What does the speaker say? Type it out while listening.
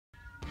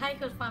Hi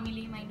whole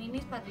family, my name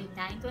is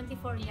Patricia, I'm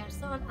 24 years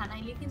old and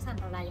I live in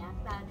Santa Olaya,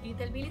 that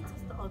little village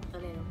of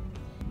Toledo.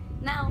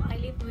 Now I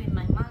live with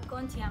my mom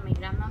Conchi and my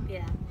grandma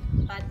Piedad,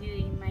 but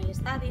during my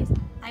studies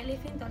I live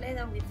in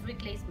Toledo with 3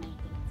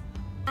 classmates.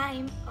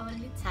 I'm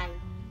only child,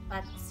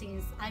 but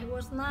since I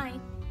was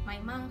 9, my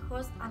mom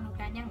has an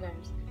Ukrainian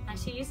girl and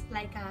she is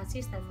like a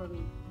sister for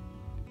me.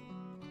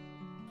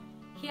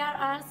 Here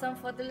are some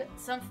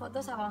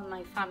photos about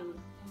my family.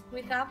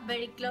 We have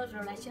very close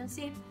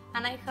relationship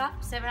and I have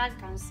several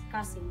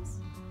cousins.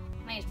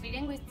 My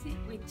experience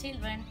with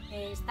children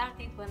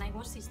started when I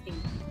was 16.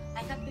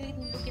 I have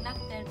been looking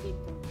after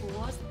Victor, who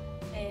was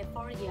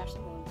 4 years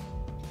old.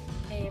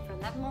 From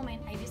that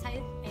moment, I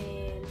decided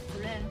to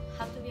learn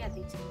how to be a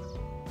teacher,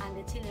 and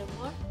the children's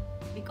work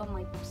become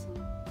my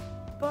passion.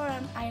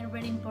 Parents are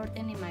very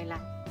important in my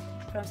life.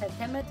 From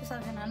September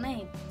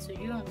 2008 to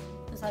June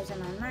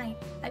 2009,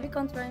 I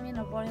became training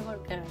of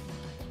volleyball girl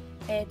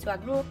to a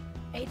group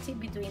aged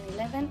between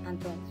 11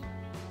 and 12.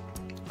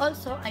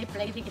 Also, I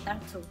play the guitar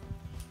too.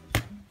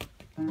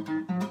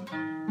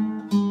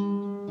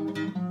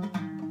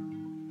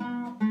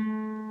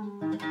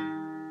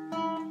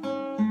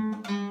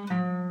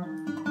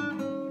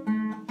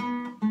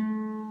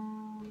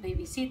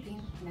 Babysitting,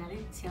 in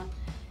addition,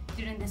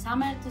 during the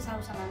summer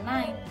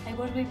 2009, I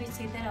was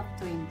babysitter of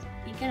twins,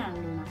 Iker and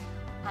Luna,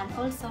 and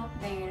also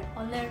their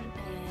older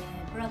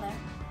brother,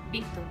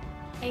 Victor.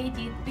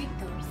 Aged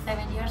Victor,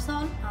 7 years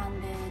old,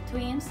 and the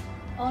twins,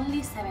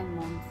 only 7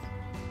 months.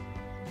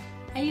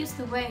 I used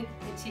to wake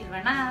the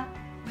children up,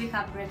 we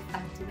have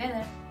breakfast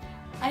together.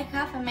 I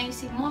have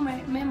amazing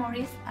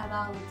memories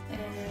about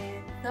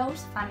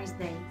those funny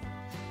days.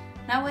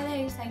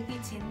 Nowadays, I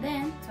teach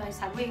them twice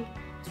a week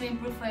to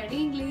improve her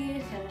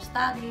English, her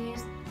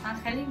studies, and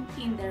help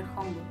in their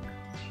homework.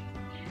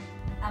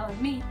 About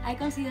me, I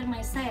consider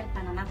myself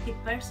an active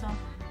person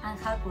and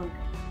hard worker.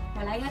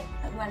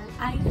 While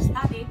I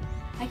studied,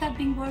 I have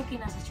been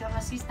working as a shop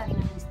assistant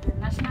in an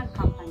international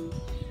company,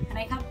 and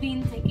I have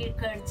been taking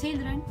care of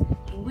children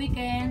in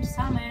weekends,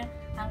 summer,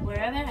 and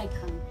wherever I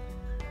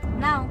can.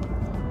 Now,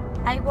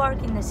 I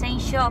work in the same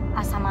shop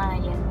as a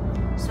manager,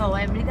 so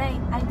every day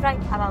I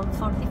drive about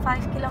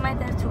 45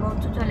 kilometers to go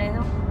to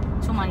Toledo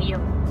to my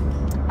job.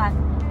 But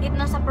it's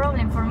not a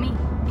problem for me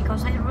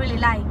because I really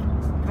like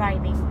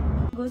driving.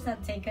 Good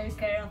at taking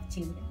care of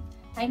children.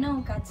 I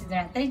know catch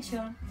their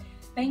attention,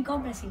 being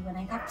comprehensive when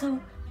I have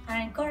to,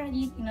 and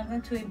encouraging in order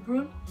to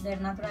improve their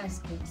natural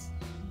skills.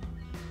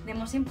 The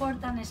most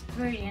important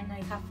experience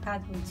I have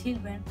had with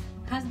children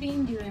has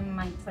been during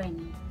my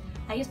training.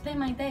 I spent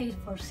my days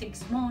for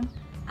 6 months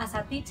as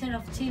a teacher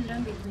of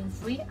children between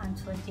 3 and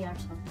 12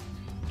 years old.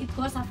 It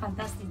was a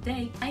fantastic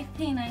day. I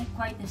think I'm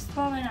quite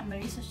extrovert and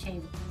very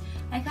sociable.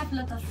 I have a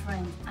lot of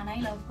friends and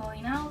I love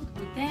going out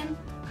with them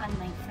and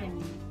my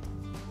family.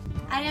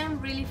 I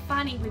am really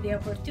funny with the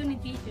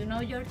opportunity to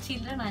know your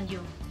children and you,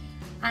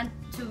 and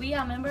to be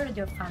a member of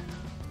your family.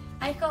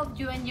 I hope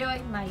you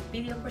enjoyed my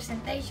video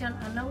presentation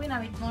and knowing a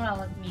bit more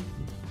about me.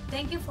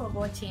 Thank you for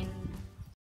watching.